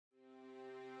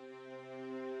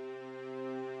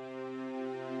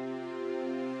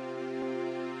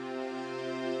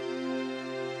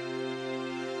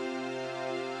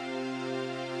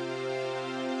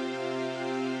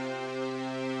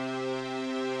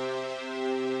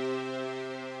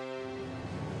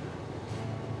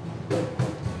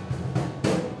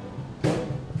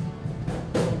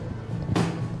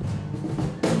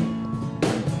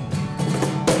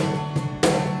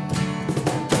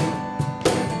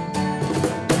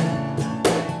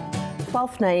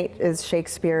Twelfth Night is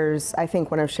Shakespeare's, I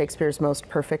think, one of Shakespeare's most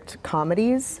perfect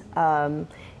comedies.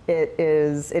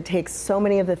 It takes so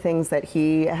many of the things that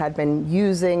he had been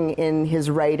using in his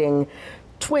writing,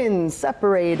 twins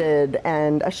separated,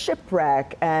 and a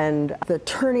shipwreck, and the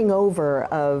turning over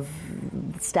of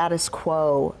status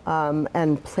quo,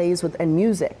 and plays with, and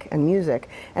music,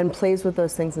 and plays with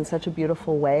those things in such a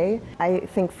beautiful way. I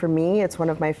think for me, it's one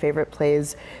of my favorite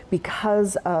plays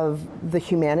because of the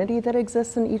humanity that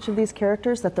exists in each of these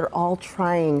characters, that they're all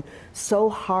trying so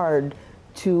hard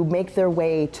to make their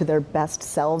way to their best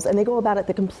selves, and they go about it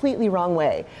the completely wrong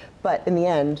way. But in the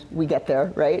end, we get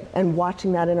there, right? And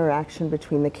watching that interaction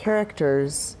between the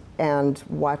characters and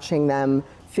watching them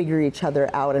figure each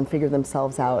other out and figure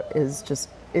themselves out is just,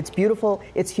 it's beautiful,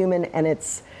 it's human, and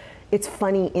it's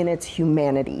funny in its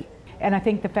humanity. And I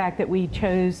think the fact that we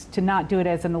chose to not do it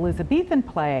as an Elizabethan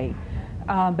play,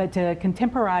 but to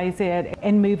contemporize it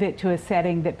and move it to a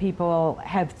setting that people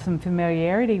have some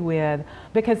familiarity with,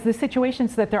 because the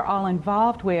situations that they're all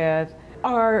involved with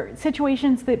are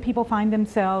situations that people find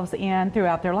themselves in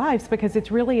throughout their lives, because it's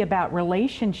really about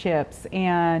relationships,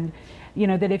 and you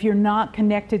know that if you're not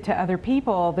connected to other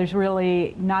people, there's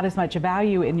really not as much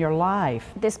value in your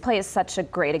life. This play is such a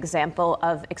great example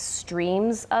of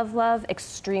extremes of love,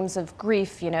 extremes of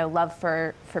grief, you know, love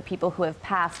for people who have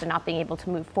passed and not being able to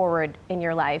move forward in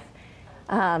your life.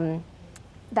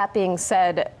 That being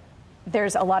said,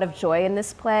 there's a lot of joy in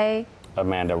this play.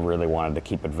 Amanda really wanted to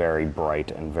keep it very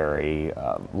bright and very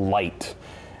light.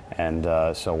 And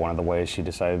so one of the ways she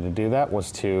decided to do that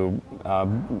was to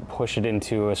push it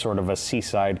into a sort of a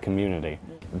seaside community.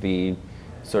 The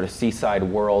sort of seaside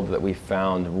world that we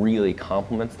found really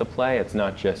complements the play. It's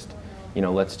not just, you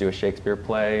know, let's do a Shakespeare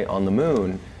play on the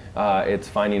moon. It's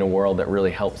finding a world that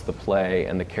really helps the play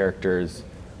and the characters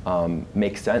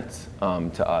make sense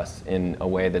to us in a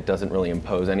way that doesn't really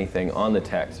impose anything on the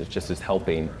text. It's just is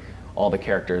helping all the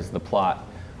characters, the plot,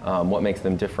 what makes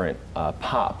them different,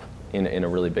 pop in a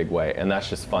really big way. And that's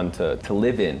just fun to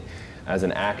live in as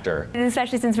an actor.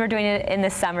 Especially since we're doing it in the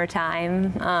summertime.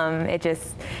 It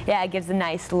just, yeah, it gives a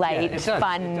nice, light,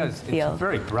 fun feel. It's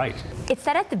very bright. It's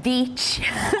set at the beach,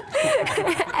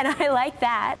 and I like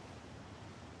that.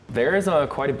 There is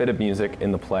quite a bit of music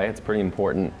in the play. It's pretty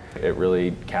important. It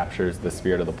really captures the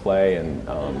spirit of the play and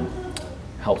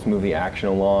helps move the action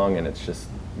along, and it's just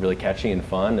really catchy and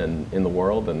fun and in the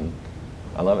world, and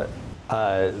I love it.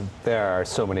 There are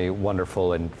so many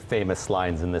wonderful and famous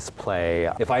lines in this play.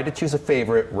 If I had to choose a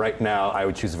favorite right now, I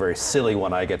would choose a very silly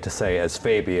one I get to say as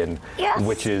Fabian,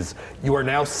 which is, "You are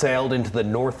now sailed into the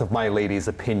north of my lady's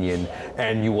opinion,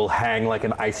 and you will hang like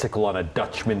an icicle on a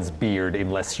Dutchman's beard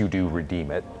unless you do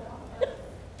redeem it."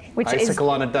 Which icicle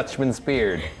on a Dutchman's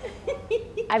beard.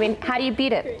 I mean, how do you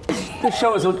beat it? This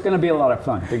show is going to be a lot of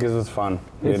fun. Because it's fun.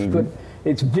 It's good.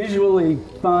 It's visually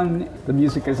fun, the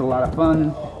music is a lot of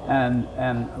fun, and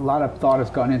a lot of thought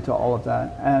has gone into all of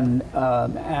that. And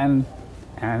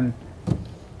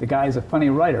the guy is a funny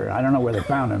writer. I don't know where they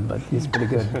found him, but he's pretty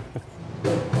good.